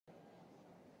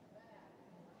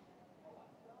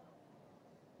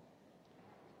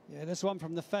Yeah, this one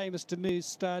from the famous De Muze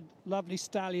stud. Lovely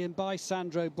stallion by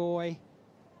Sandro Boy.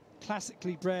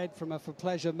 Classically bred from a for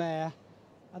pleasure mare.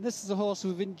 And this is a horse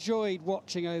we've enjoyed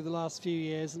watching over the last few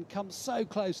years and come so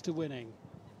close to winning.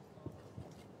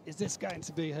 Is this going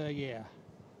to be her year?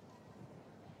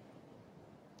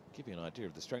 Give you an idea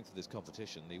of the strength of this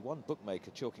competition. The one bookmaker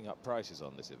chalking up prices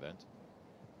on this event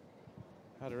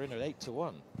had her in at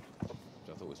 8-1, which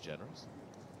I thought was generous.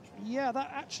 Yeah, that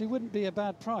actually wouldn't be a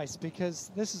bad price, because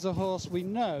this is a horse we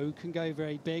know can go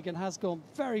very big and has gone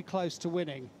very close to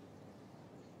winning.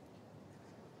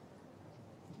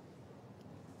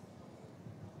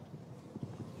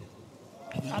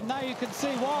 And now you can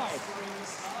see why.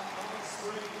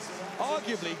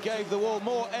 Arguably gave the wall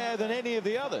more air than any of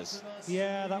the others.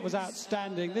 Yeah, that was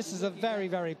outstanding. This is a very,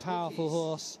 very powerful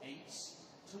horse.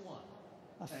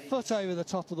 A foot over the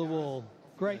top of the wall.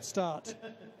 Great start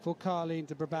for Karlene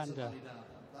De Brabander.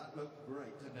 That looked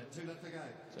great, didn't it? 2 left to go.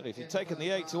 So if you'd taken the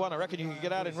 8-1, I reckon you could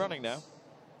get out in running now.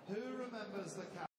 Who remembers the